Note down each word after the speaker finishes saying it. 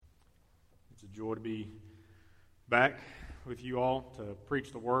It's a joy to be back with you all to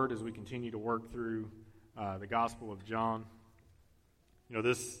preach the Word as we continue to work through the Gospel of John. You know,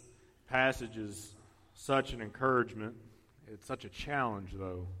 this passage is such an encouragement. It's such a challenge,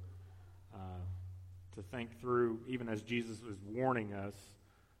 though, to think through, even as Jesus is warning us,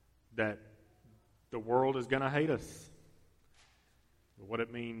 that the world is going to hate us. But what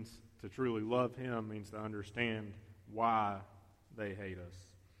it means to truly love Him means to understand why they hate us.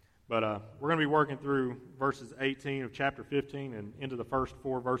 But we're going to be working through verses 18 of chapter 15 and into the first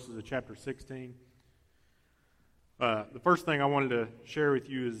 4 verses of chapter 16. The first thing I wanted to share with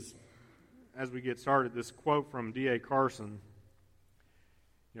you is, as we get started, this quote from D.A. Carson.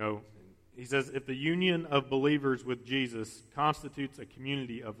 You know, he says, "If the union of believers with Jesus constitutes a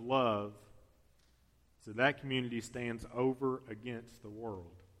community of love, so that community stands over against the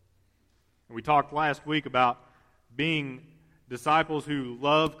world." And we talked last week about being disciples who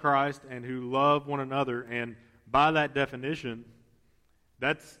love Christ and who love one another, and by that definition,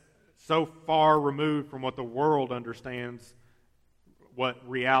 that's so far removed from what the world understands, what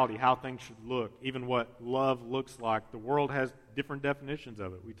reality, how things should look, even what love looks like. The world has different definitions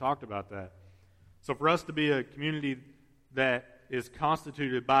of it. We talked about that. So for us to be a community that is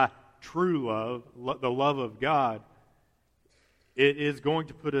constituted by true love, the love of God, it is going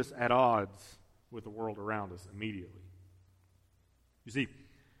to put us at odds with the world around us immediately. You see,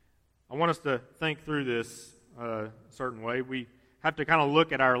 I want us to think through this a certain way. We have to kind of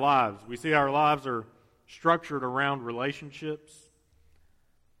look at our lives. We see our lives are structured around relationships.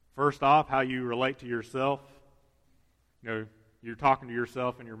 First off, how you relate to yourself. You know, you're talking to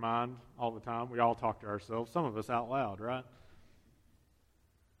yourself in your mind all the time. We all talk to ourselves, some of us out loud, right?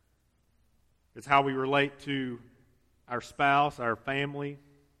 It's how we relate to our spouse, our family,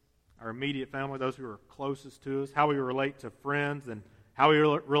 our immediate family, those who are closest to us, how we relate to friends, and how we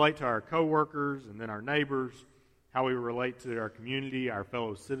relate to our coworkers and then our neighbors, how we relate to our community, our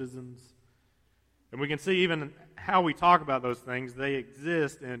fellow citizens. And we can see even how we talk about those things, they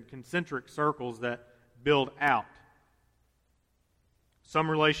exist in concentric circles that build out. Some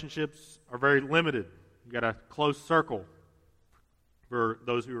relationships are very limited. You've got a close circle for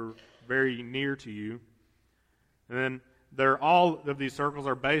those who are very near to you. And then all of these circles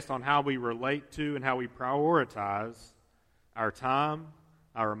are based on how we relate to and how we prioritize our time,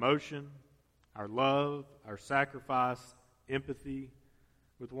 our emotion, our love, our sacrifice, empathy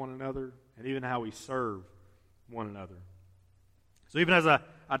with one another, and even how we serve one another. So even as I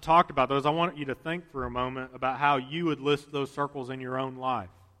talked about those, I want you to think for a moment about how you would list those circles in your own life.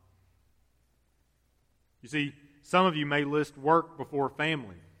 You see, some of you may list work before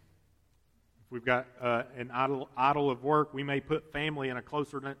family. If we've got an idol of work, we may put family in a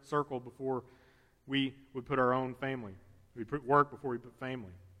closer knit circle before we would put our own family. We put work before we put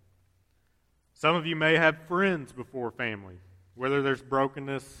family. Some of you may have friends before family, whether there's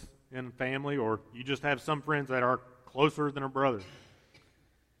brokenness in family or you just have some friends that are closer than a brother.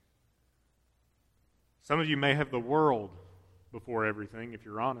 Some of you may have the world before everything, if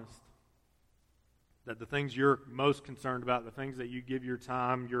you're honest. That the things you're most concerned about, the things that you give your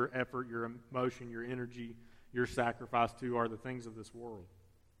time, your effort, your emotion, your energy, your sacrifice to are the things of this world.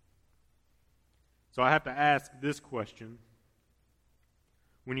 So I have to ask this question.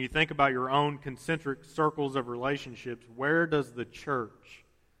 When you think about your own concentric circles of relationships, where does the church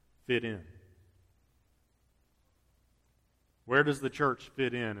fit in? Where does the church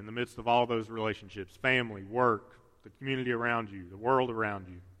fit in the midst of all those relationships? Family, work, the community around you, the world around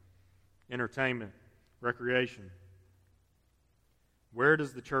you, entertainment, recreation. Where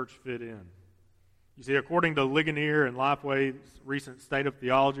does the church fit in? You see, according to Ligonier and Lifeway's recent State of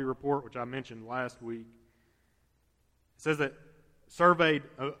Theology report, which I mentioned last week, it says that surveyed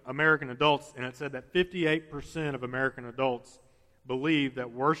American adults, and it said that 58% of American adults believe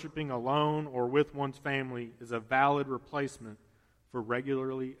that worshiping alone or with one's family is a valid replacement for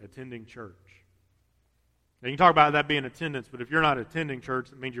regularly attending church. Now, you can talk about that being attendance, but if you're not attending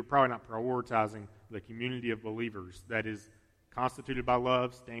church, it means you're probably not prioritizing the community of believers that is constituted by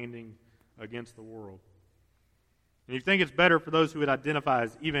love, standing against the world. And you think it's better for those who would identify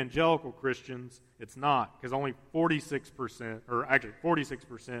as evangelical Christians, it's not, because only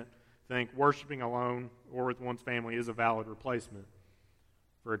 46% think worshiping alone or with one's family is a valid replacement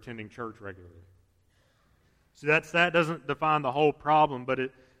for attending church regularly. So that doesn't define the whole problem, but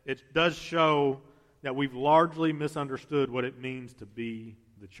it does show that we've largely misunderstood what it means to be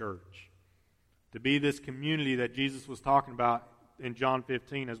the church. To be this community that Jesus was talking about in John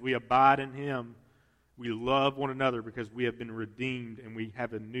 15. As we abide in Him, we love one another because we have been redeemed and we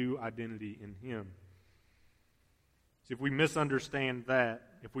have a new identity in Him. So if we misunderstand that,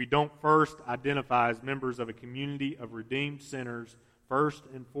 if we don't first identify as members of a community of redeemed sinners first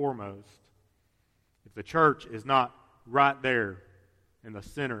and foremost, if the church is not right there in the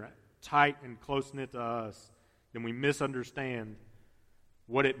center, tight and close-knit to us, then we misunderstand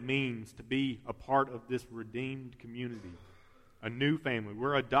what it means to be a part of this redeemed community, a new family.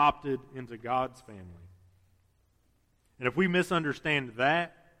 We're adopted into God's family. And if we misunderstand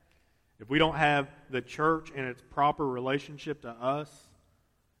that, if we don't have the church in its proper relationship to us,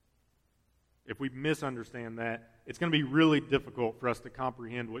 if we misunderstand that, it's going to be really difficult for us to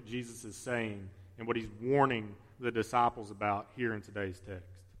comprehend what Jesus is saying and what he's warning the disciples about here in today's text.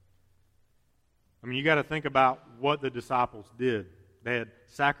 I mean, you got to think about what the disciples did. They had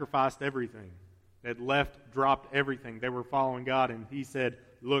sacrificed everything. They had dropped everything. They were following God, and he said,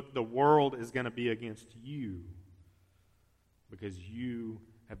 look, the world is going to be against you because you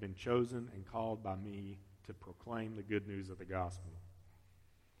have been chosen and called by me to proclaim the good news of the gospel.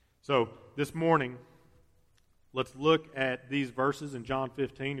 So, this morning, let's look at these verses in John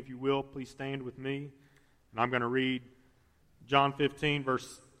 15. If you will, please stand with me. And I'm going to read John 15,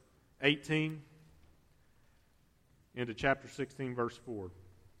 verse 18, into chapter 16, verse 4.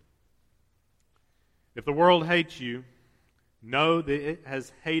 If the world hates you, know that it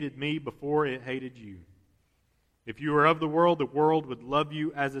has hated me before it hated you. If you were of the world would love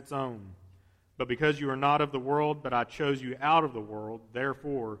you as its own. But because you are not of the world, but I chose you out of the world,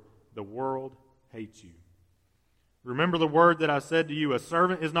 therefore the world hates you. Remember the word that I said to you, a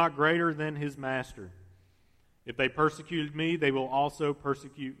servant is not greater than his master. If they persecuted me, they will also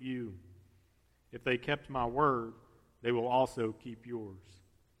persecute you. If they kept my word, they will also keep yours.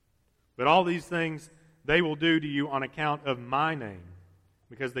 But all these things they will do to you on account of my name,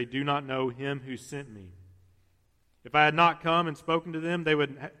 because they do not know him who sent me. If I had not come and spoken to them, they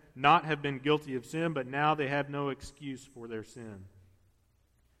would not have been guilty of sin, but now they have no excuse for their sin.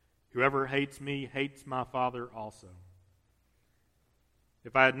 Whoever hates me hates my Father also.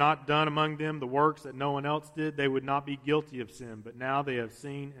 If I had not done among them the works that no one else did, they would not be guilty of sin, but now they have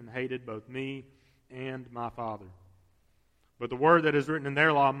seen and hated both me and my Father. But the word that is written in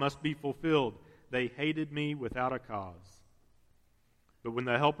their law must be fulfilled. They hated me without a cause. But when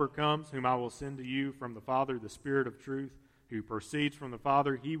the Helper comes, whom I will send to you from the Father, the Spirit of truth, who proceeds from the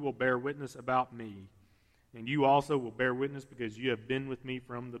Father, he will bear witness about me. And you also will bear witness because you have been with me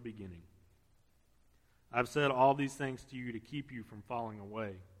from the beginning. I've said all these things to you to keep you from falling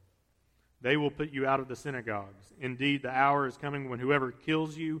away. They will put you out of the synagogues. Indeed, the hour is coming when whoever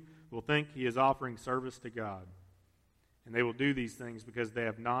kills you will think he is offering service to God. And they will do these things because they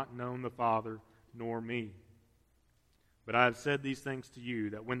have not known the Father nor me. But I have said these things to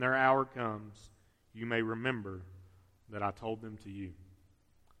you, that when their hour comes, you may remember that I told them to you.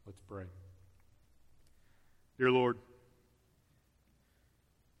 Let's pray. Dear Lord,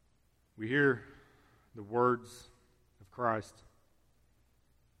 we hear the words of Christ.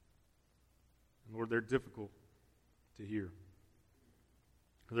 And Lord, they're difficult to hear.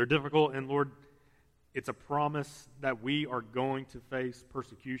 They're difficult, and Lord, it's a promise that we are going to face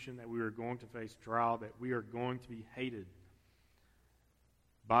persecution, that we are going to face trial, that we are going to be hated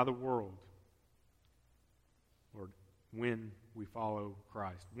by the world, Lord, when we follow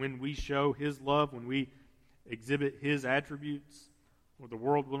Christ. When we show his love, when we exhibit his attributes, Lord, the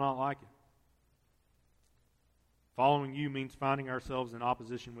world will not like it. Following you means finding ourselves in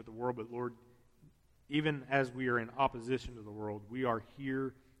opposition with the world, but Lord, even as we are in opposition to the world, we are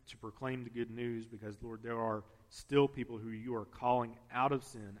here to proclaim the good news because, Lord, there are still people who you are calling out of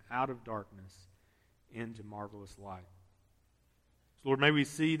sin, out of darkness, into marvelous light. So, Lord, may we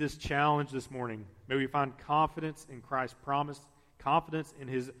see this challenge this morning. May we find confidence in Christ's promise, confidence in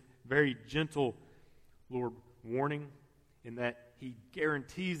his very gentle, Lord, warning, in that he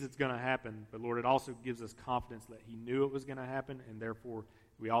guarantees it's going to happen. But, Lord, it also gives us confidence that he knew it was going to happen, and therefore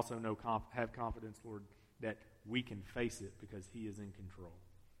we also have confidence, Lord, that we can face it because he is in control.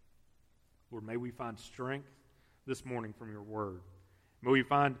 Lord, may we find strength this morning from your word. May we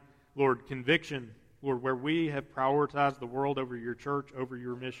find, Lord, conviction, Lord, where we have prioritized the world over your church, over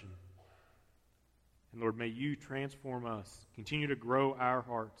your mission. And Lord, may you transform us, continue to grow our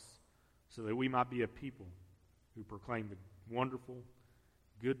hearts so that we might be a people who proclaim the wonderful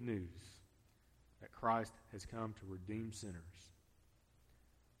good news that Christ has come to redeem sinners.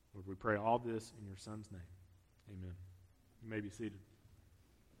 Lord, we pray all this in your Son's name. Amen. You may be seated.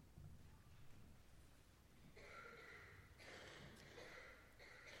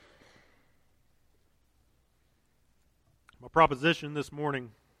 My proposition this morning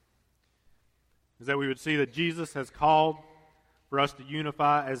is that we would see that Jesus has called for us to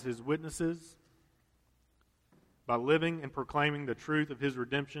unify as his witnesses by living and proclaiming the truth of his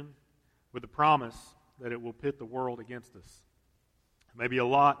redemption with the promise that it will pit the world against us. It may be a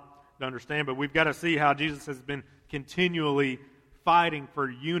lot to understand, but we've got to see how Jesus has been continually fighting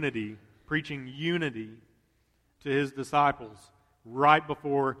for unity, preaching unity to his disciples right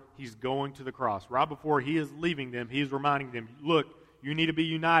before he's going to the cross. Right before he is leaving them, he is reminding them, look, you need to be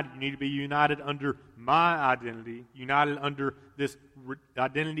united. You need to be united under my identity, united under this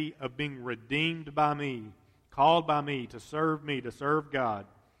identity of being redeemed by me, called by me, to serve God.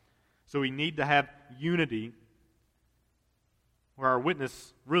 So we need to have unity where our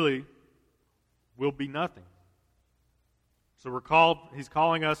witness really will be nothing. So he's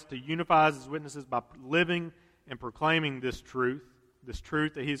calling us to unify as his witnesses by living and proclaiming this truth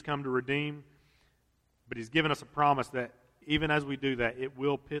that he's come to redeem. But he's given us a promise that even as we do that, it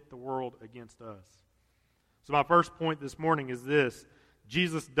will pit the world against us. So my first point this morning is this: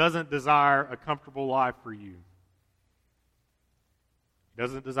 Jesus doesn't desire a comfortable life for you. He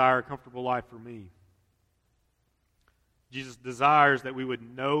doesn't desire a comfortable life for me. Jesus desires that we would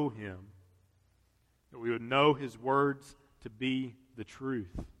know him, that we would know his words to be the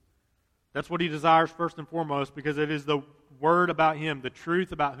truth. That's what he desires first and foremost, because it is the word about him, the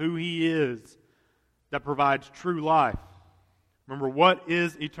truth about who he is, that provides true life. Remember, what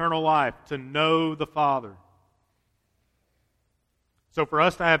is eternal life? To know the Father. So for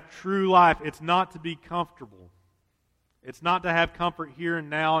us to have true life, it's not to be comfortable. It's not to have comfort here and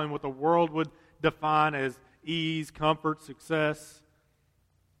now in what the world would define as ease, comfort, success.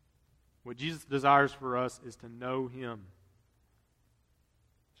 What Jesus desires for us is to know him.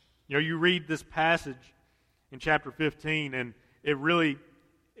 You know, you read this passage in chapter 15, and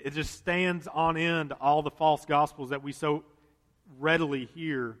it just stands on end all the false gospels that we so readily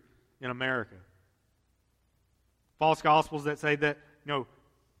hear in America. False gospels that say that,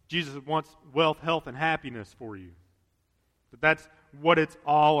 Jesus wants wealth, health, and happiness for you. That that's what it's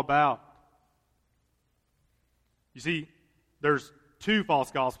all about. You see, there's two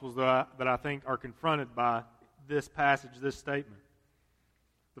false gospels that I think are confronted by this passage, this statement.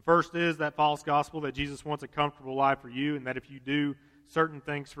 The first is that false gospel that Jesus wants a comfortable life for you, and that if you do certain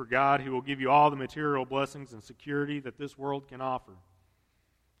things for God, he will give you all the material blessings and security that this world can offer.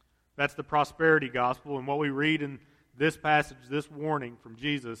 That's the prosperity gospel, and what we read in this passage, this warning from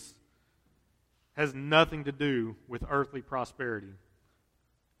Jesus, has nothing to do with earthly prosperity,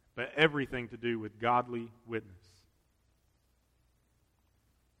 but everything to do with godly witness.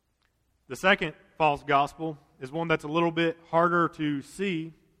 The second false gospel is one that's a little bit harder to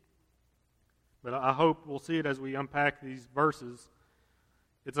see, but I hope we'll see it as we unpack these verses.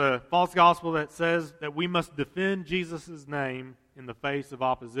 It's a false gospel that says that we must defend Jesus' name in the face of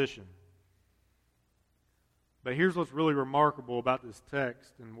opposition. But here's what's really remarkable about this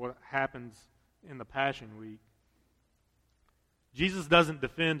text and what happens in the Passion Week. Jesus doesn't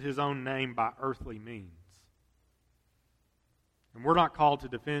defend his own name by earthly means. And we're not called to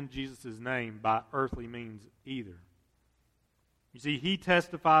defend Jesus' name by earthly means either. You see, he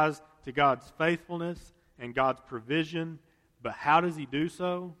testifies to God's faithfulness and God's provision, but how does he do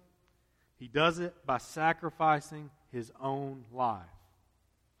so? He does it by sacrificing his own life,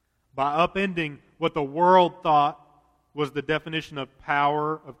 by upending what the world thought was the definition of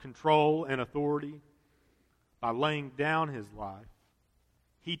power, of control, and authority. By laying down his life,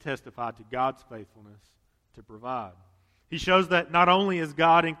 he testified to God's faithfulness to provide. He shows that not only is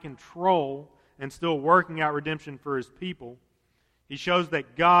God in control and still working out redemption for his people, he shows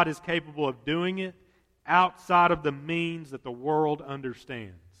that God is capable of doing it outside of the means that the world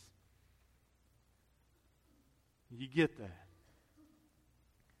understands. You get that?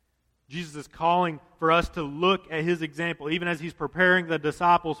 Jesus is calling for us to look at his example. Even as he's preparing the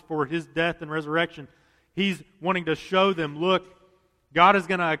disciples for his death and resurrection, he's wanting to show them, look, God is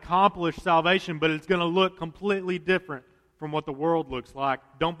going to accomplish salvation, but it's going to look completely different from what the world looks like.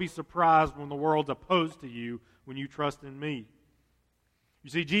 Don't be surprised when the world's opposed to you when you trust in me. You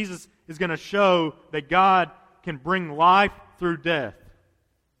see, Jesus is going to show that God can bring life through death.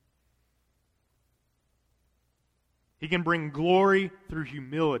 He can bring glory through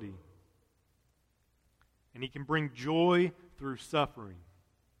humility. And he can bring joy through suffering.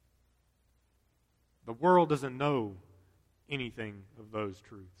 The world doesn't know anything of those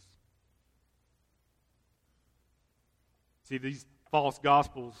truths. See, these false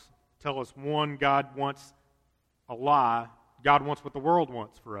gospels tell us, one, God wants a lie. God wants what the world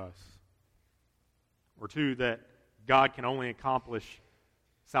wants for us. Or two, that God can only accomplish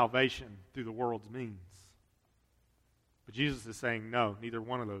salvation through the world's means. But Jesus is saying, no, neither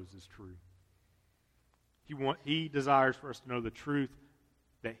one of those is true. He desires for us to know the truth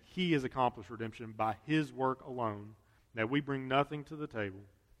that He has accomplished redemption by His work alone, that we bring nothing to the table,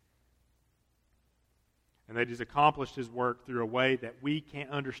 and that He's accomplished His work through a way that we can't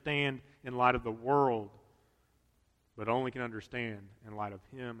understand in light of the world, but only can understand in light of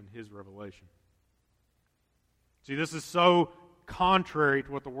Him and His revelation. See, this is so contrary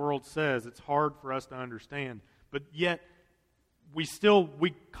to what the world says. It's hard for us to understand. But yet, we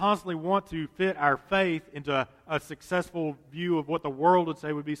constantly want to fit our faith into a successful view of what the world would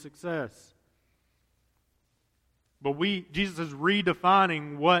say would be success. But Jesus is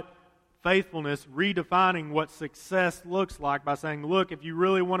redefining what faithfulness, redefining what success looks like by saying, look, if you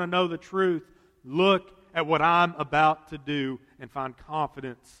really want to know the truth, look at what I'm about to do and find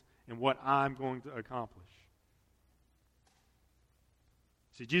confidence in what I'm going to accomplish.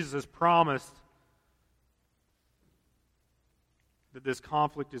 See, Jesus has promised that this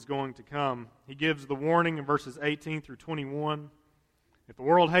conflict is going to come. He gives the warning in verses 18 through 21. If the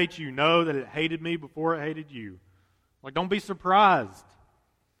world hates you, know that it hated me before it hated you. Like, don't be surprised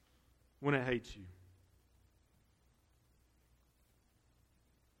when it hates you.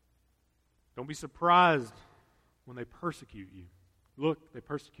 Don't be surprised when they persecute you. Look, they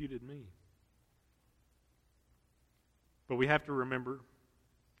persecuted me. But we have to remember,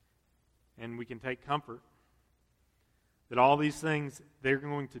 and we can take comfort, that all these things they're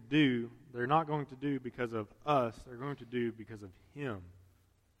not going to do because of us, they're going to do because of Him.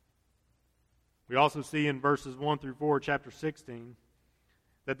 We also see in verses 1 through 4, chapter 16,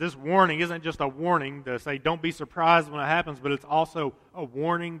 that this warning isn't just a warning to say don't be surprised when it happens, but it's also a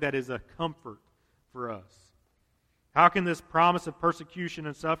warning that is a comfort for us. How can this promise of persecution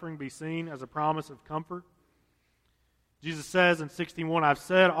and suffering be seen as a promise of comfort? Jesus says in 61, I've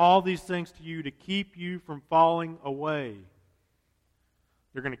said all these things to you to keep you from falling away.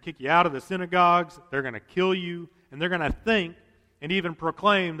 They're going to kick you out of the synagogues, they're going to kill you, and they're going to think and even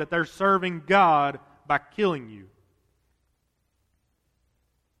proclaim that they're serving God by killing you.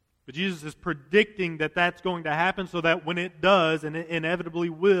 But Jesus is predicting that that's going to happen so that when it does, and it inevitably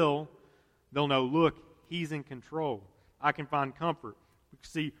will, they'll know, look, He's in control. I can find comfort.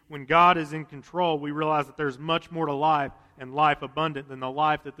 See, when God is in control, we realize that there's much more to life and life abundant than the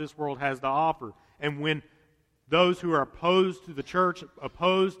life that this world has to offer. And when those who are opposed to the church,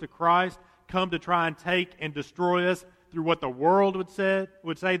 opposed to Christ, come to try and take and destroy us through what the world would say,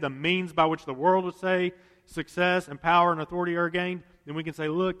 the means by which the world would say success and power and authority are gained, then we can say,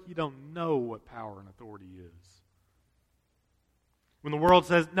 look, you don't know what power and authority is. When the world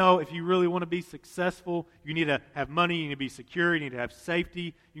says, no, if you really want to be successful, you need to have money, you need to be secure, you need to have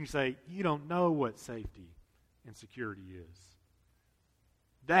safety, you can say, you don't know what safety and security is.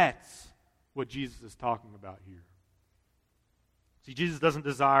 That's what Jesus is talking about here. See, Jesus doesn't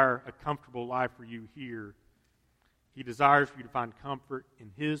desire a comfortable life for you here. He desires for you to find comfort in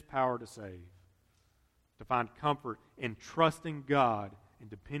His power to save, to find comfort in trusting God and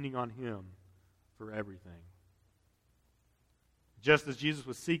depending on Him for everything. Just as Jesus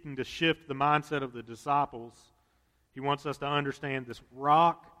was seeking to shift the mindset of the disciples, He wants us to understand this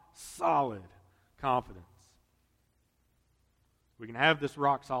rock-solid confidence. We can have this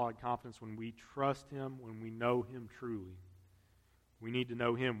rock-solid confidence when we trust Him, when we know Him truly. We need to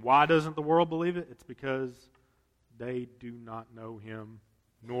know Him. Why doesn't the world believe it? It's because they do not know Him,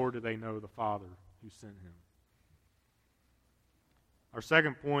 nor do they know the Father who sent Him. Our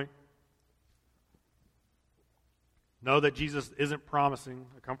second point, know that Jesus isn't promising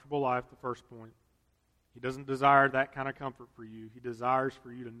a comfortable life, the first point. He doesn't desire that kind of comfort for you. He desires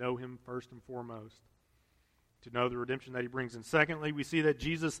for you to know Him first and foremost, to know the redemption that He brings. And secondly, we see that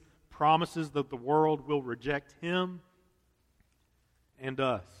Jesus promises that the world will reject Him and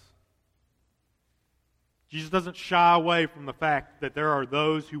us. Jesus doesn't shy away from the fact that there are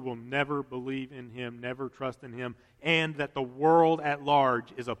those who will never believe in Him, never trust in Him, and that the world at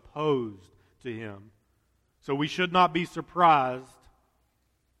large is opposed to Him. So we should not be surprised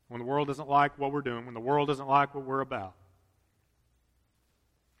when the world doesn't like what we're doing, when the world doesn't like what we're about.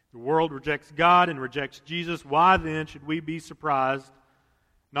 The world rejects God and rejects Jesus. Why then should we be surprised,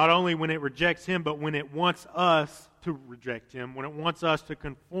 not only when it rejects Him, but when it wants us to reject Him, when it wants us to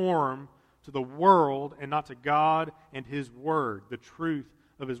conform to the world and not to God and His Word, the truth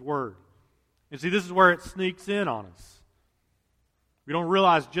of His Word. And see, this is where it sneaks in on us. We don't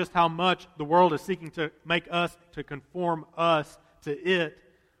realize just how much the world is seeking to make us, to conform us to it.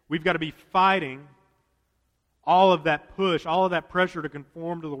 We've got to be fighting all of that push, all of that pressure to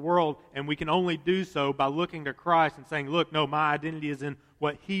conform to the world, and we can only do so by looking to Christ and saying, look, no, my identity is in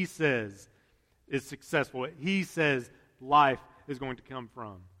what He says is successful, what He says life is going to come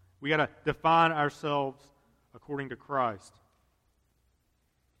from. We got to define ourselves according to Christ.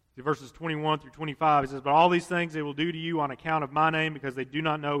 See, verses 21 through 25, it says, "But all these things they will do to you on account of my name, because they do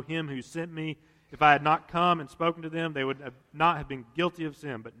not know him who sent me. If I had not come and spoken to them, they would not have been guilty of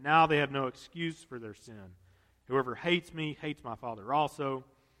sin. But now they have no excuse for their sin. Whoever hates me hates my Father also.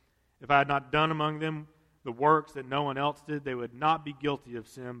 If I had not done among them the works that no one else did, they would not be guilty of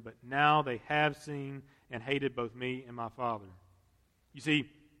sin. But now they have seen and hated both me and my Father." You see,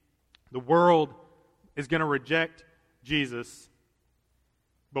 the world is going to reject Jesus.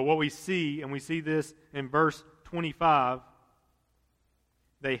 But what we see, and we see this in verse 25,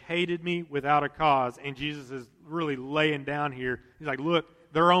 they hated me without a cause. And Jesus is really laying down here. He's like,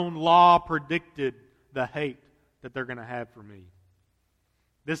 look, their own law predicted the hate that they're going to have for me.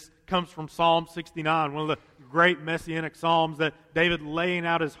 This comes from Psalm 69, one of the great messianic psalms that David laying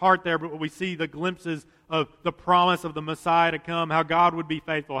out his heart there, but we see the glimpses of the promise of the Messiah to come, how God would be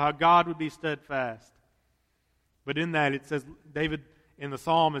faithful, how God would be steadfast. But in that it says, David in the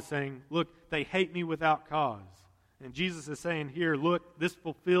psalm is saying, look, they hate me without cause. And Jesus is saying here, look, this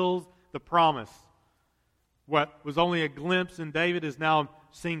fulfills the promise. What was only a glimpse in David is now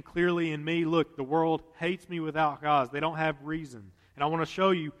seen clearly in me. Look, the world hates me without cause. They don't have reason. And I want to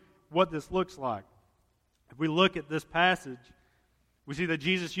show you what this looks like. If we look at this passage, we see that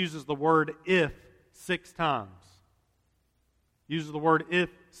Jesus uses the word if 6 times. Uses the word if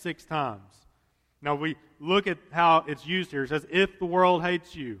 6 times. Now we look at how it's used here. It says, if the world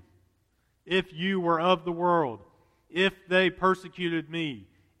hates you, if you were of the world, if they persecuted me,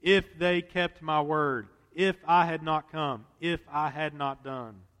 if they kept my word, if I had not come, if I had not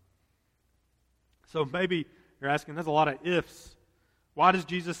done. So maybe you're asking, there's a lot of ifs. Why does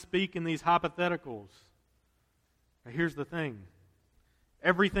Jesus speak in these hypotheticals? Now here's the thing.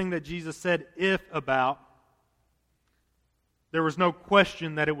 Everything that Jesus said if about, there was no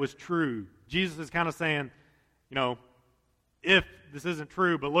question that it was true. Jesus is kind of saying, if this isn't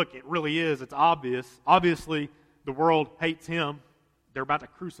true, but look, it really is. It's obvious. Obviously, the world hates him. They're about to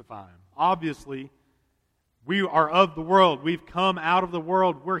crucify him. Obviously, we are of the world. We've come out of the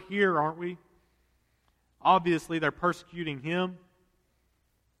world. We're here, aren't we? Obviously, they're persecuting him.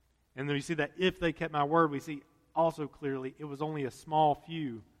 And then we see that if they kept my word, we see also clearly it was only a small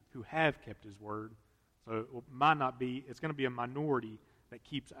few who have kept his word. So it might not be, it's going to be a minority that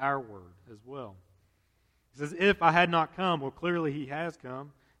keeps our word as well. He says, if I had not come, well, clearly he has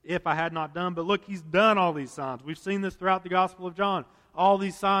come. If I had not done, but look, he's done all these signs. We've seen this throughout the Gospel of John. All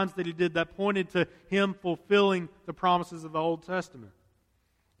these signs that he did that pointed to him fulfilling the promises of the Old Testament.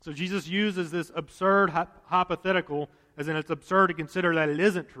 So Jesus uses this absurd hypothetical, as in it's absurd to consider that it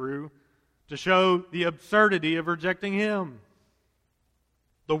isn't true, to show the absurdity of rejecting him.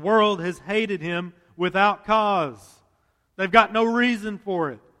 The world has hated him without cause. They've got no reason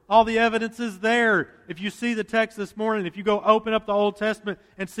for it. All the evidence is there. If you see the text this morning, if you go open up the Old Testament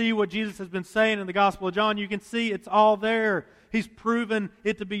and see what Jesus has been saying in the Gospel of John, you can see it's all there. He's proven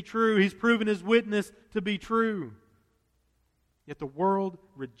it to be true. He's proven his witness to be true. Yet the world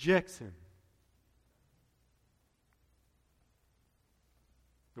rejects him.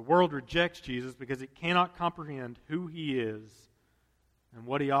 The world rejects Jesus because it cannot comprehend who he is and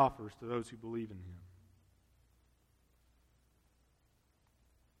what he offers to those who believe in him.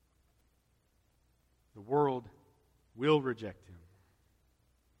 The world will reject him.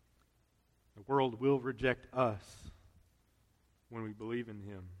 The world will reject us when we believe in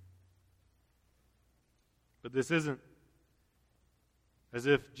him. But this isn't as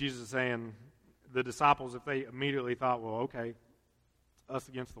if Jesus is saying, the disciples, if they immediately thought, well, okay, it's us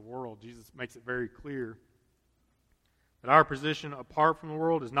against the world. Jesus makes it very clear that our position apart from the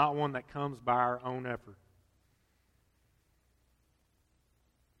world is not one that comes by our own effort.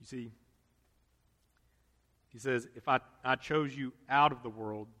 You see, he says, if I chose you out of the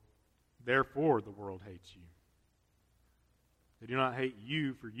world, therefore the world hates you. They do not hate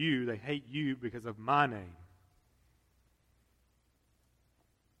you for you, they hate you because of my name.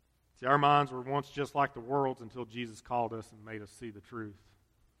 See, our minds were once just like the world's until Jesus called us and made us see the truth.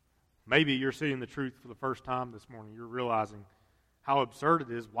 Maybe you're seeing the truth for the first time this morning. You're realizing how absurd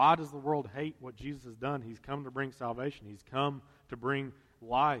it is. Why does the world hate what Jesus has done? He's come to bring salvation. He's come to bring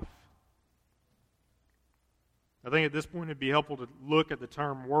life. I think at this point it'd be helpful to look at the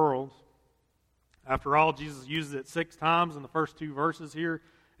term world. After all, Jesus uses it 6 times in the first 2 verses here,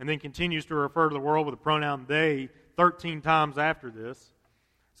 and then continues to refer to the world with the pronoun they 13 times after this.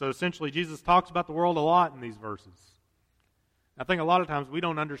 So essentially, Jesus talks about the world a lot in these verses. I think a lot of times we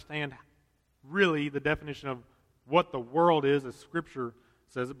don't understand really the definition of what the world is as Scripture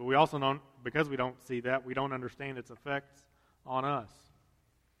says it, but we also don't, because we don't see that, we don't understand its effects on us.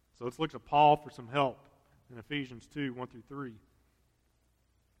 So let's look to Paul for some help in Ephesians 2, 1 through 3.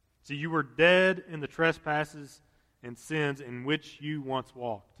 See, you were dead in the trespasses and sins in which you once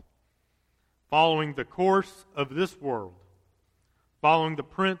walked, following the course of this world, following the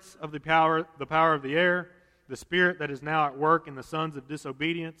prince of the power of the air, the spirit that is now at work in the sons of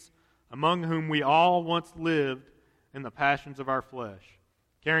disobedience, among whom we all once lived in the passions of our flesh,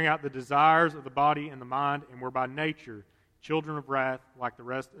 carrying out the desires of the body and the mind, and were by nature children of wrath like the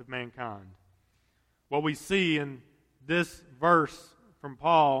rest of mankind. What we see in this verse from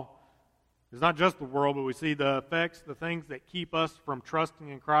Paul is not just the world, but we see the effects, the things that keep us from trusting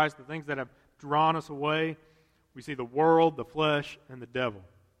in Christ, the things that have drawn us away. We see the world, the flesh, and the devil.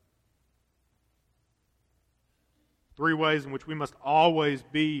 3 ways in which we must always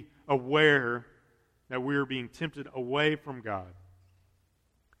be aware that we are being tempted away from God.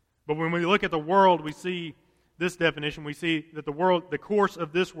 But when we look at the world, we see this definition. We see that the world, the course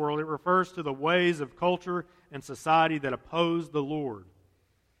of this world, it refers to the ways of culture and society that oppose the Lord.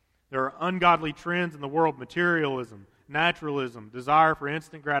 There are ungodly trends in the world: materialism, naturalism, desire for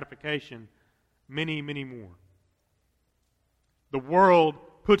instant gratification, many, many more. The world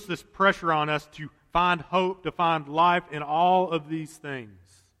puts this pressure on us to find hope, to find life in all of these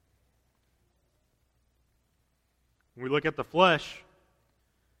things. When we look at the flesh,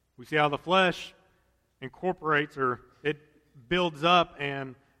 we see how the flesh incorporates, or it builds up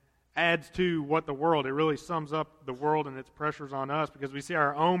and adds to what the world. It really sums up the world and its pressures on us, because we see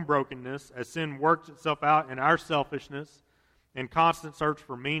our own brokenness as sin works itself out in our selfishness and constant search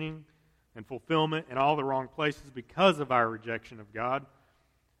for meaning and fulfillment in all the wrong places because of our rejection of God.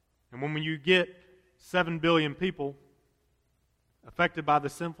 And when you get 7 billion people affected by the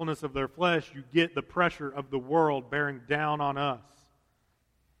sinfulness of their flesh, you get the pressure of the world bearing down on us.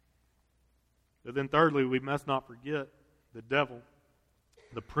 But then thirdly, we must not forget the devil,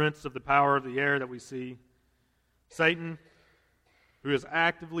 the prince of the power of the air that we see. Satan, who is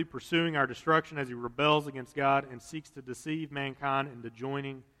actively pursuing our destruction as he rebels against God and seeks to deceive mankind into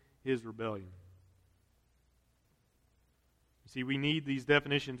joining his rebellion. You see, we need these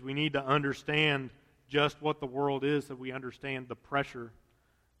definitions. We need to understand just what the world is so we understand the pressure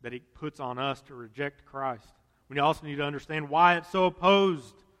that it puts on us to reject Christ. We also need to understand why it's so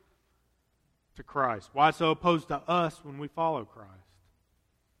opposed to Christ, why it's so opposed to us when we follow Christ.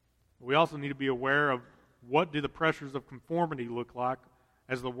 We also need to be aware of what do the pressures of conformity look like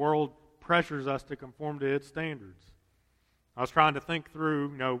as the world pressures us to conform to its standards. I was trying to think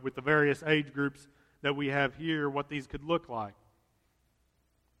through, with the various age groups that we have here, what these could look like.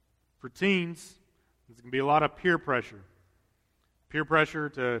 For teens, there's going to be a lot of peer pressure. Peer pressure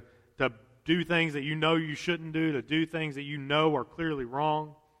to do things that you know you shouldn't do, to do things that you know are clearly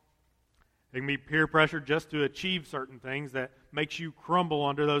wrong. It can be peer pressure just to achieve certain things that makes you crumble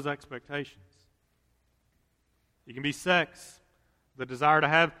under those expectations. It can be sex, the desire to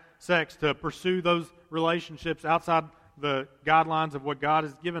have sex, to pursue those relationships outside the guidelines of what God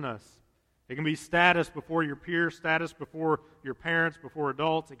has given us. It can be status before your peers, status before your parents, before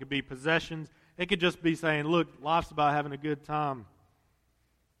adults. It could be possessions. It could just be saying, look, life's about having a good time.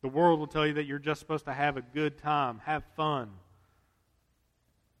 The world will tell you that you're just supposed to have a good time, have fun.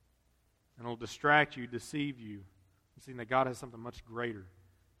 And it'll distract you, deceive you, seeing that God has something much greater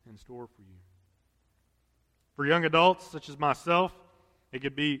in store for you. For young adults, such as myself, it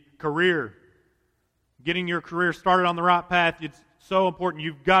could be career. Getting your career started on the right path, it's so important.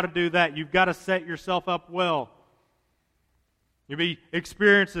 You've got to do that. You've got to set yourself up well. You'll be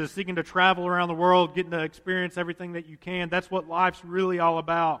experiences, seeking to travel around the world, getting to experience everything that you can. That's what life's really all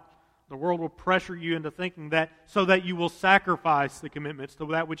about. The world will pressure you into thinking that so that you will sacrifice the commitments to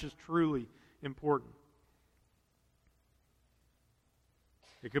that which is truly important.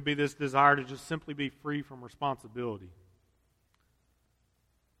 It could be this desire to just simply be free from responsibility.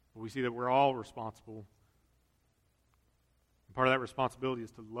 But we see that we're all responsible. And part of that responsibility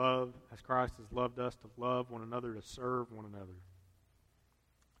is to love as Christ has loved us, to love one another, to serve one another.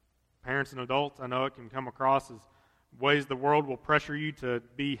 Parents and adults, I know it can come across as ways the world will pressure you to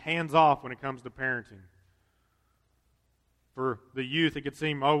be hands-off when it comes to parenting. For the youth, it could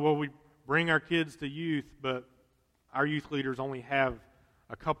seem, we bring our kids to youth, but our youth leaders only have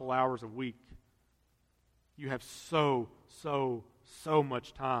a couple hours a week. You have so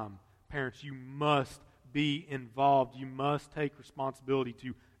much time. Parents, you must be involved. You must take responsibility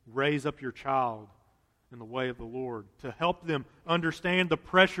to raise up your child in the way of the Lord, to help them understand the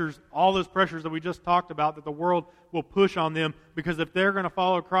pressures, all those pressures that we just talked about that the world will push on them, because if they're going to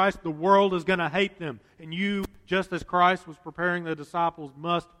follow Christ, the world is going to hate them. And you, just as Christ was preparing the disciples,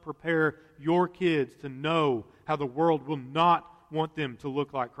 must prepare your kids to know how the world will not want them to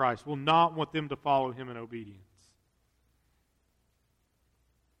look like Christ, will not want them to follow Him in obedience.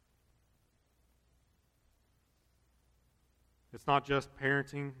 It's not just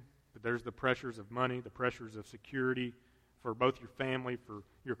parenting, but there's the pressures of money, the pressures of security for both your family, for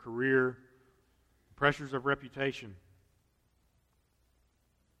your career, the pressures of reputation.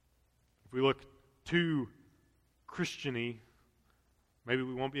 If we look too Christian-y, maybe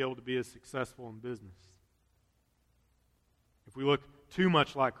we won't be able to be as successful in business. If we look too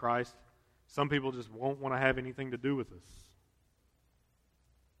much like Christ, some people just won't want to have anything to do with us.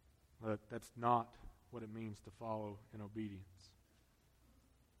 But that's not what it means to follow in obedience.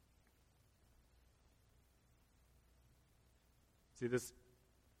 See, this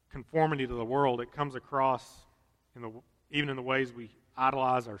conformity to the world, it comes across even in the ways we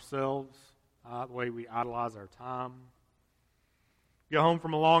idolize ourselves, the way we idolize our time. We get home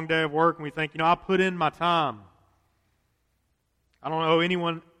from a long day of work and we think, I put in my time. I don't owe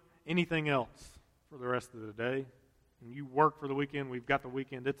anyone anything else for the rest of the day. When you work for the weekend, we've got the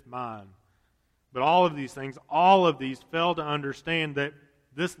weekend, it's mine. But all of these things, all of these fail to understand that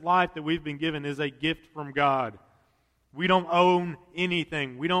this life that we've been given is a gift from God. We don't own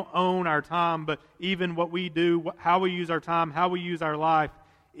anything. We don't own our time, but even what we do, how we use our time, how we use our life,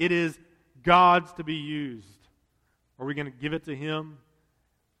 it is God's to be used. Are we going to give it to Him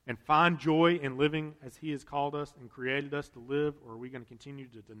and find joy in living as He has called us and created us to live, or are we going to continue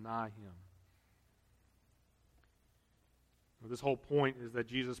to deny Him? Well, this whole point is that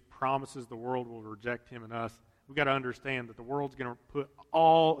Jesus promises the world will reject Him and us. We've got to understand that the world's going to put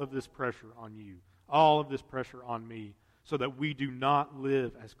all of this pressure on you, all of this pressure on me, so that we do not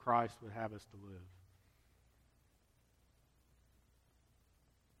live as Christ would have us to live.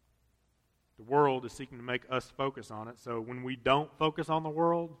 The world is seeking to make us focus on it, so when we don't focus on the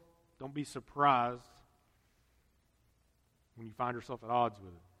world, don't be surprised when you find yourself at odds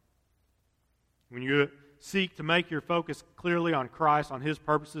with it. When you seek to make your focus clearly on Christ, on His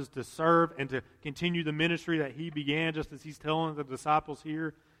purposes to serve and to continue the ministry that He began, just as He's telling the disciples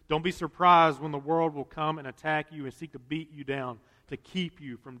here, don't be surprised when the world will come and attack you and seek to beat you down, to keep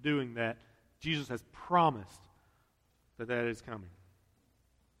you from doing that. Jesus has promised that is coming.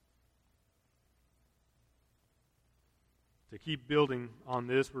 To keep building on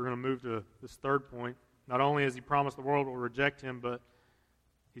this, we're going to move to this third point. Not only has He promised the world will reject Him, but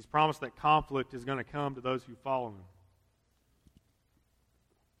He's promised that conflict is going to come to those who follow Him.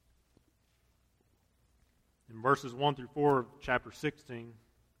 In verses 1 through 4 of chapter 16,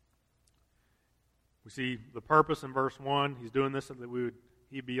 we see the purpose in verse 1. He's doing this so that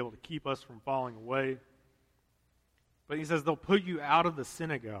He'd be able to keep us from falling away. But He says they'll put you out of the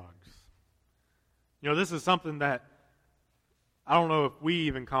synagogues. This is something that I don't know if we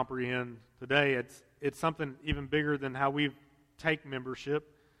even comprehend today. It's something even bigger than how we take membership.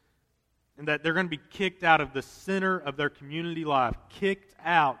 And that they're going to be kicked out of the center of their community life, kicked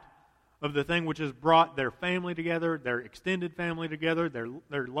out of the thing which has brought their family together, their extended family together,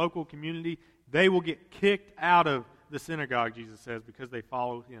 their local community. They will get kicked out of the synagogue, Jesus says, because they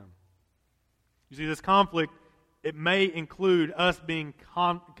follow Him. You see, this conflict, it may include us being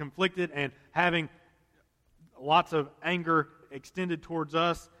conflicted and having lots of anger extended towards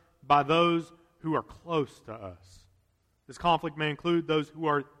us by those who are close to us. This conflict may include those who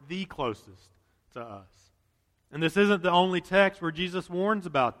are the closest to us. And this isn't the only text where Jesus warns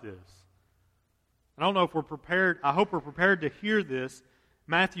about this. I don't know if we're prepared. I hope we're prepared to hear this.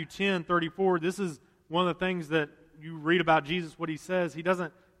 Matthew 10:34, this is one of the things that you read about Jesus, what He says. He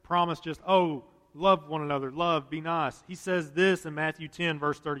doesn't promise just, love one another, love, be nice. He says this in Matthew 10,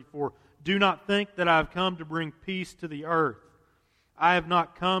 verse 34, "Do not think that I have come to bring peace to the earth. I have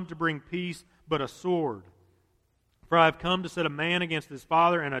not come to bring peace, but a sword. For I have come to set a man against his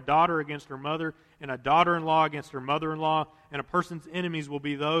father, and a daughter against her mother, and a daughter-in-law against her mother-in-law, and a person's enemies will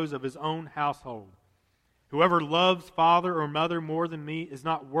be those of his own household. Whoever loves father or mother more than me is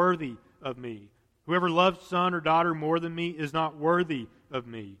not worthy of me. Whoever loves son or daughter more than me is not worthy of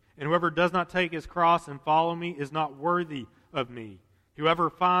me. And whoever does not take his cross and follow me is not worthy of me. Whoever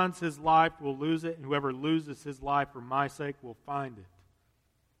finds his life will lose it, and whoever loses his life for my sake will find it."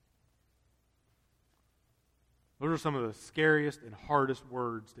 Those are some of the scariest and hardest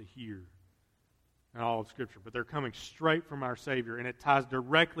words to hear in all of Scripture, but they're coming straight from our Savior, and it ties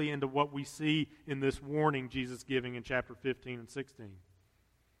directly into what we see in this warning Jesus giving in chapter 15 and 16.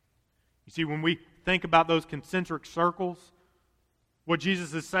 You see, when we think about those concentric circles, what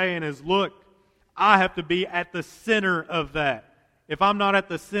Jesus is saying is, look, I have to be at the center of that. If I'm not at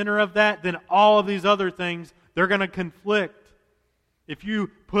the center of that, then all of these other things, they're going to conflict. If you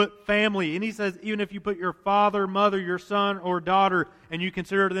put family, and He says, even if you put your father, mother, your son, or daughter, and you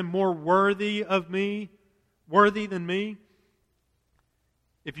consider them more worthy than me,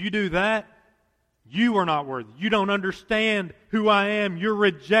 if you do that, You are not worthy. You don't understand who I am. You're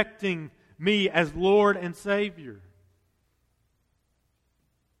rejecting me as Lord and Savior.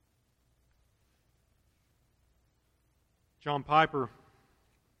 John Piper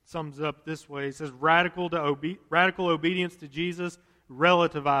sums it up this way. He says, radical obedience to Jesus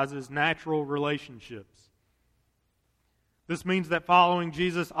relativizes natural relationships. This means that following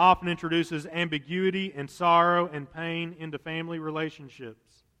Jesus often introduces ambiguity and sorrow and pain into family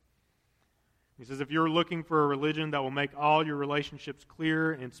relationships. He says, if you're looking for a religion that will make all your relationships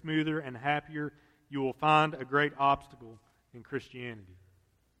clearer and smoother and happier, you will find a great obstacle in Christianity.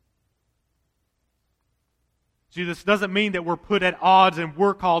 See, this doesn't mean that we're put at odds and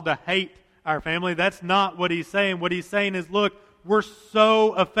we're called to hate our family. That's not what he's saying. What he's saying is, look, we're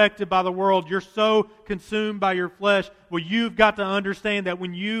so affected by the world. You're so consumed by your flesh. Well, you've got to understand that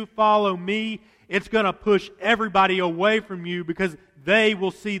when you follow me, it's going to push everybody away from you because they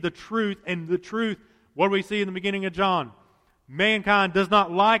will see the truth. And the truth, what do we see in the beginning of John? Mankind does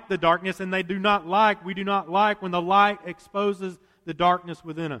not like the darkness, and we do not like when the light exposes the darkness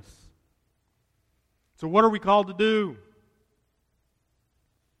within us. So what are we called to do?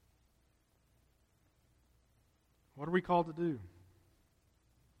 What are we called to do?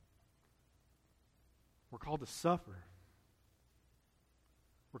 We're called to suffer.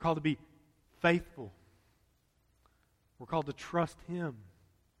 We're called to be faithful. We're called to trust Him.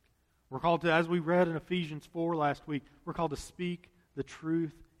 We're called to, as we read in Ephesians 4 last week, we're called to speak the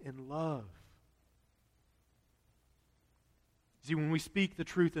truth in love. See, when we speak the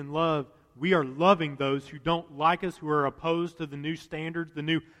truth in love, we are loving those who don't like us, who are opposed to the new standards, the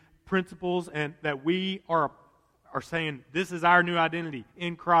new principles, and that we are saying, this is our new identity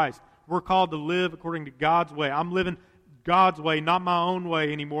in Christ. We're called to live according to God's way. I'm living God's way, not my own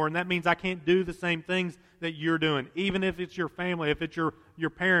way anymore, and that means I can't do the same things that you're doing. Even if it's your family, if it's your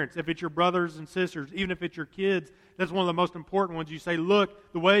parents, if it's your brothers and sisters, even if it's your kids, that's one of the most important ones. You say,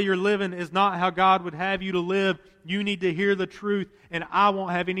 look, the way you're living is not how God would have you to live. You need to hear the truth, and I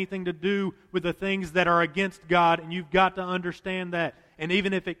won't have anything to do with the things that are against God, and you've got to understand that. And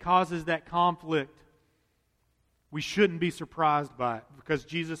even if it causes that conflict, we shouldn't be surprised by it because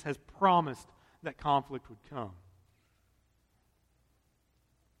Jesus has promised that conflict would come.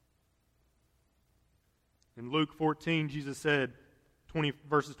 In Luke 14, Jesus said,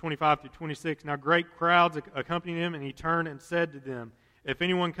 verses 25 through 26, now great crowds accompanied him, and he turned and said to them, if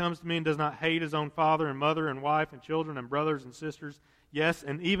anyone comes to me and does not hate his own father and mother and wife and children and brothers and sisters, yes,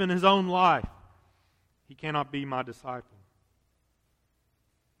 and even his own life, he cannot be my disciple.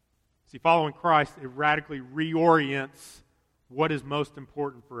 See, following Christ, it radically reorients what is most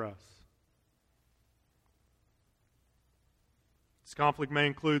important for us. This conflict may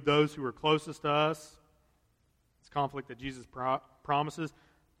include those who are closest to us. It's conflict that Jesus promises.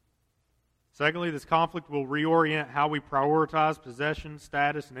 Secondly, this conflict will reorient how we prioritize possession,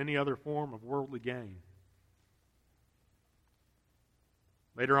 status, and any other form of worldly gain.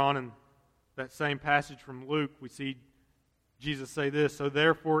 Later on in that same passage from Luke, we see Jesus say this, so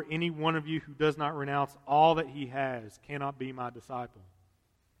therefore any one of you who does not renounce all that he has cannot be my disciple.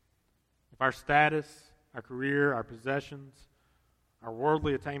 If our status, our career, our possessions, our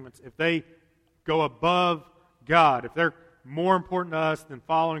worldly attainments, if they go above God, if they're more important to us than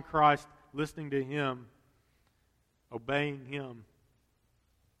following Christ, listening to Him, obeying Him,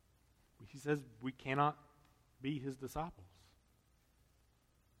 He says we cannot be His disciples.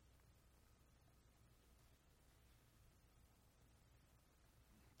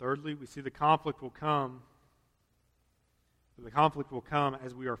 Thirdly, we see the conflict will come. But the conflict will come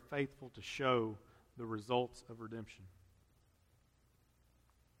as we are faithful to show the results of redemption.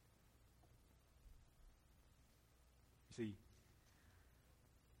 You see,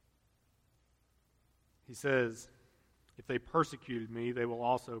 he says, if they persecuted me, they will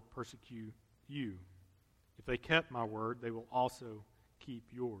also persecute you. If they kept my word, they will also keep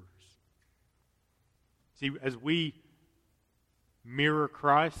yours. See, as we mirror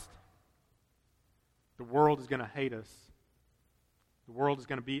Christ, the world is going to hate us. The world is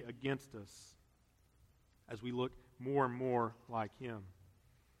going to be against us as we look more and more like Him.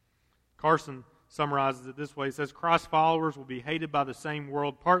 Carson summarizes it this way. He says, Christ's followers will be hated by the same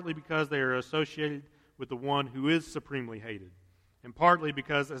world, partly because they are associated with the one who is supremely hated, and partly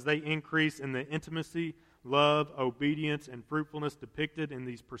because as they increase in the intimacy, love, obedience, and fruitfulness depicted in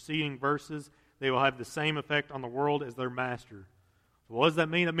these preceding verses, they will have the same effect on the world as their master. So what does that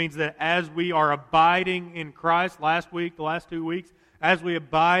mean? It means that as we are abiding in Christ, last week, the last 2 weeks, as we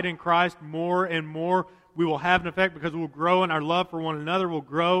abide in Christ more and more, we will have an effect because we'll grow in our love for one another. We'll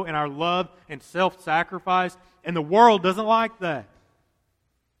grow in our love and self-sacrifice. And the world doesn't like that.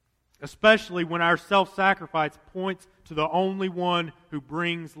 especially when our self-sacrifice points to the only one who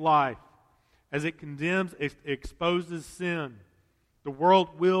brings life. As it condemns, it exposes sin. The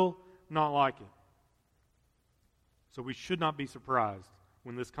world will not like it. So we should not be surprised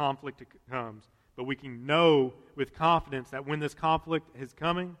when this conflict comes, but we can know with confidence that when this conflict is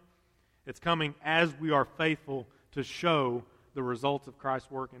coming, it's coming as we are faithful to show the results of Christ's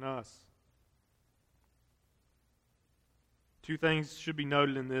work in us. Two things should be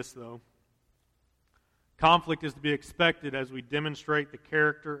noted in this, though. Conflict is to be expected as we demonstrate the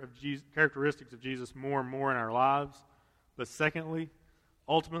characteristics of Jesus more and more in our lives. But secondly,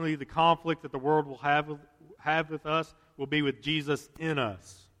 ultimately, the conflict that the world will have with us will be with Jesus in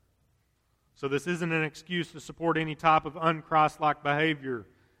us. So this isn't an excuse to support any type of un-Christ-like behavior.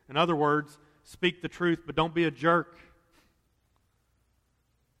 In other words, speak the truth, but don't be a jerk.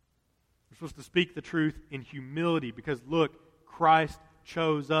 We're supposed to speak the truth in humility because, look, Christ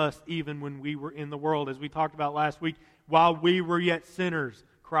chose us even when we were in the world. As we talked about last week, while we were yet sinners,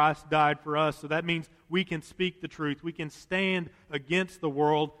 Christ died for us. So that means we can speak the truth. We can stand against the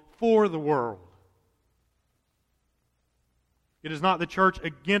world for the world. It is not the church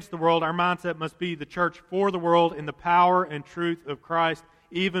against the world. Our mindset must be the church for the world in the power and truth of Christ,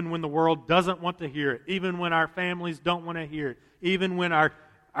 even when the world doesn't want to hear it, even when our families don't want to hear it, even when our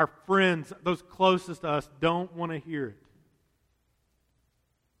friends, those closest to us, don't want to hear it.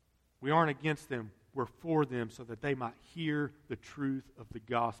 We aren't against them. We're for them so that they might hear the truth of the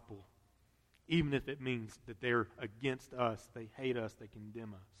gospel, even if it means that they're against us, they hate us, they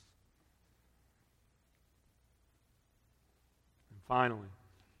condemn us. And finally,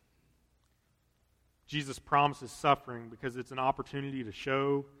 Jesus promises suffering because it's an opportunity to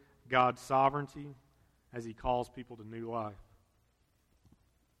show God's sovereignty as He calls people to new life.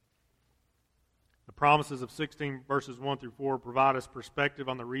 The promises of 16 verses 1 through 4 provide us perspective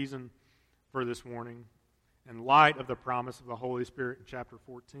on the reason for this warning in light of the promise of the Holy Spirit in chapter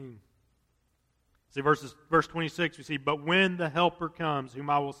 14. See, verse 26, we see, "But when the Helper comes, whom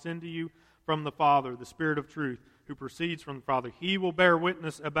I will send to you from the Father, the Spirit of truth, who proceeds from the Father, He will bear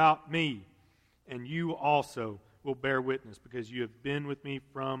witness about me, and you also will bear witness, because you have been with me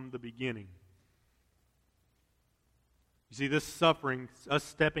from the beginning." You see, this suffering, us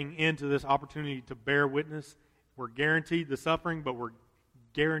stepping into this opportunity to bear witness, we're guaranteed the suffering, but we're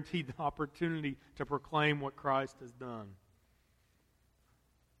guaranteed the opportunity to proclaim what Christ has done.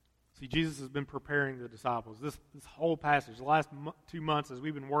 See, Jesus has been preparing the disciples. This whole passage, the last 2 months as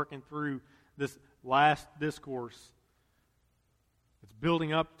we've been working through this last discourse, it's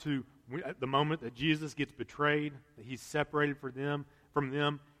building up to the moment that Jesus gets betrayed, that He's separated from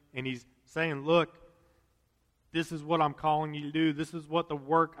them, and He's saying, look, this is what I'm calling you to do. This is what the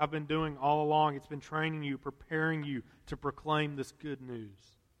work I've been doing all along. It's been training you, preparing you to proclaim this good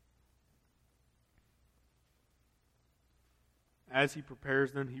news. As He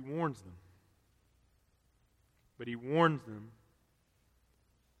prepares them, He warns them. But He warns them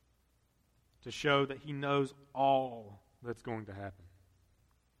to show that He knows all that's going to happen.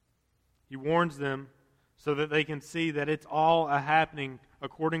 He warns them so that they can see that it's all happening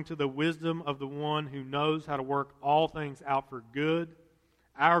according to the wisdom of the one who knows how to work all things out for good,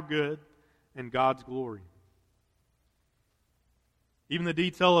 our good, and God's glory. Even the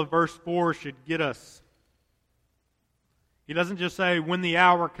detail of verse 4 should get us. He doesn't just say, when the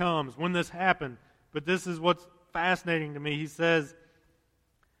hour comes, when this happened, but this is what's fascinating to me. He says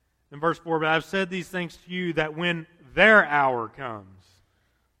in verse 4, "But I've said these things to you that when their hour comes."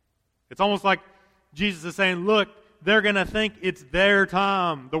 It's almost like Jesus is saying, look, they're going to think it's their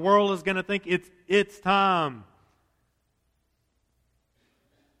time. The world is going to think it's its time.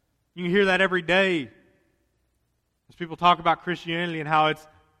 You can hear that every day as people talk about Christianity and how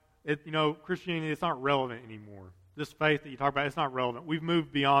Christianity is not relevant anymore. This faith that you talk about, it's not relevant. We've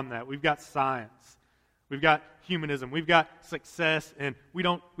moved beyond that. We've got science. We've got humanism. We've got success, and we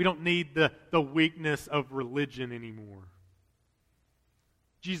don't need the weakness of religion anymore.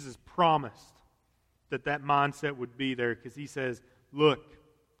 Jesus promised that mindset would be there because He says, look,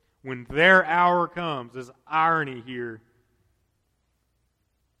 when their hour comes, there's irony here,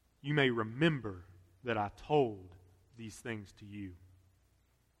 you may remember that I told these things to you.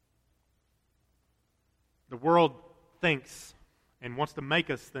 The world thinks and wants to make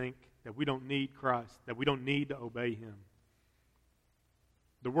us think that we don't need Christ, that we don't need to obey Him.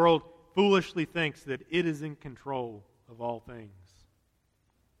 The world foolishly thinks that it is in control of all things.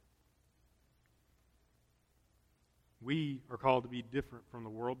 We are called to be different from the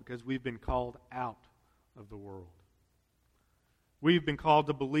world because we've been called out of the world. We've been called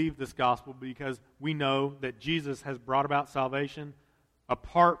to believe this gospel because we know that Jesus has brought about salvation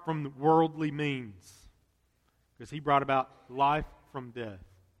apart from the worldly means, because He brought about life from death.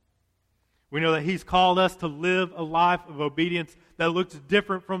 We know that He's called us to live a life of obedience that looks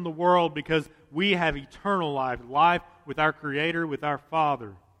different from the world because we have eternal life, life with our Creator, with our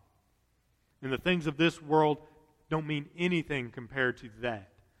Father. And the things of this world don't mean anything compared to that.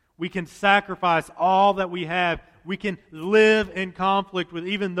 We can sacrifice all that we have. We can live in conflict with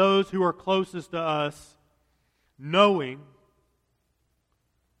even those who are closest to us, knowing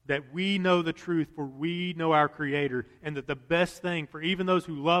that we know the truth, for we know our Creator, and that the best thing for even those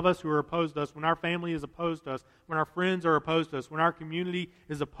who love us, who are opposed to us, when our family is opposed to us, when our friends are opposed to us, when our community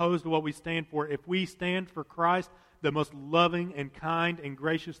is opposed to what we stand for, if we stand for Christ, the most loving and kind and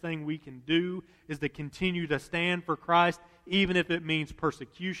gracious thing we can do is to continue to stand for Christ, even if it means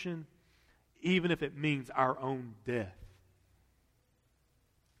persecution, even if it means our own death.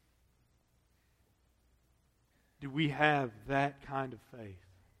 Do we have that kind of faith?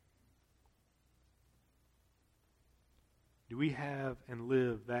 Do we have and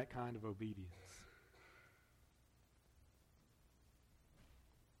live that kind of obedience?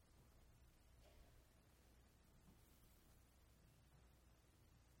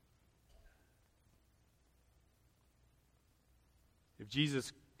 If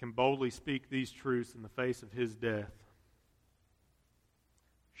Jesus can boldly speak these truths in the face of His death,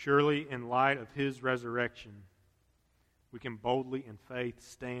 surely in light of His resurrection, we can boldly in faith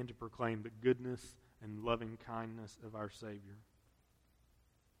stand to proclaim the goodness and loving kindness of our Savior.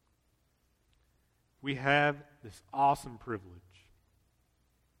 We have this awesome privilege.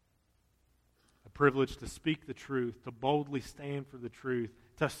 A privilege to speak the truth, to boldly stand for the truth,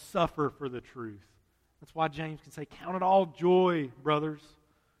 to suffer for the truth. That's why James can say, count it all joy, brothers,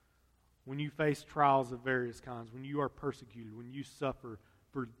 when you face trials of various kinds, when you are persecuted, when you suffer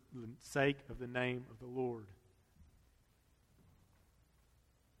for the sake of the name of the Lord.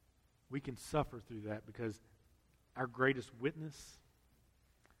 We can suffer through that because our greatest witness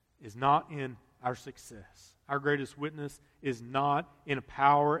is not in our success. Our greatest witness is not in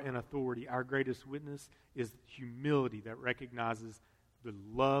power and authority. Our greatest witness is humility that recognizes the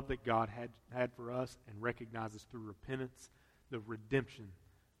love that God had for us and recognizes through repentance the redemption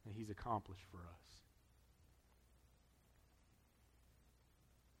that He's accomplished for us.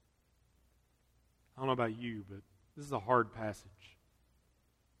 I don't know about you, but this is a hard passage.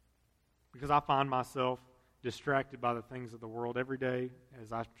 Because I find myself distracted by the things of the world every day,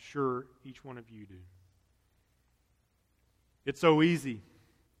 as I'm sure each one of you do. It's so easy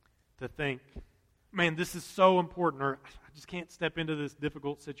to think, man, this is so important, or I just can't step into this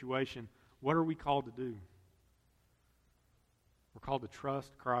difficult situation. What are we called to do? We're called to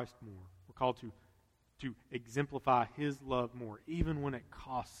trust Christ more. We're called to exemplify His love more, even when it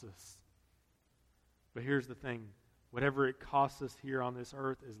costs us. But here's the thing. Whatever it costs us here on this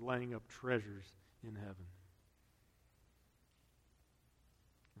earth is laying up treasures in heaven.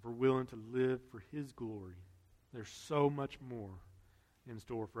 If we're willing to live for His glory, there's so much more in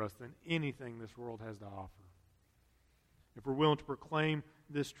store for us than anything this world has to offer. If we're willing to proclaim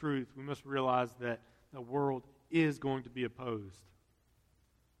this truth, we must realize that the world is going to be opposed.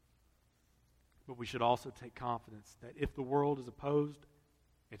 But we should also take confidence that if the world is opposed,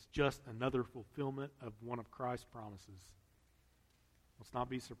 it's just another fulfillment of one of Christ's promises. Let's not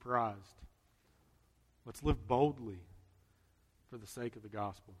be surprised. Let's live boldly for the sake of the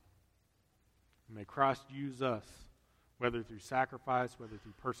gospel. And may Christ use us, whether through sacrifice, whether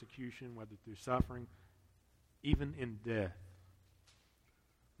through persecution, whether through suffering, even in death.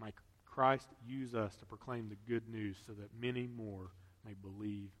 May Christ use us to proclaim the good news so that many more may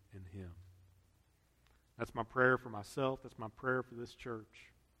believe in Him. That's my prayer for myself. That's my prayer for this church.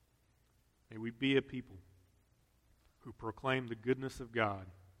 May we be a people who proclaim the goodness of God,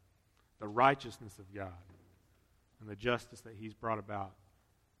 the righteousness of God, and the justice that He's brought about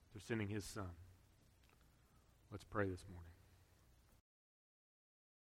through sending His Son. Let's pray this morning.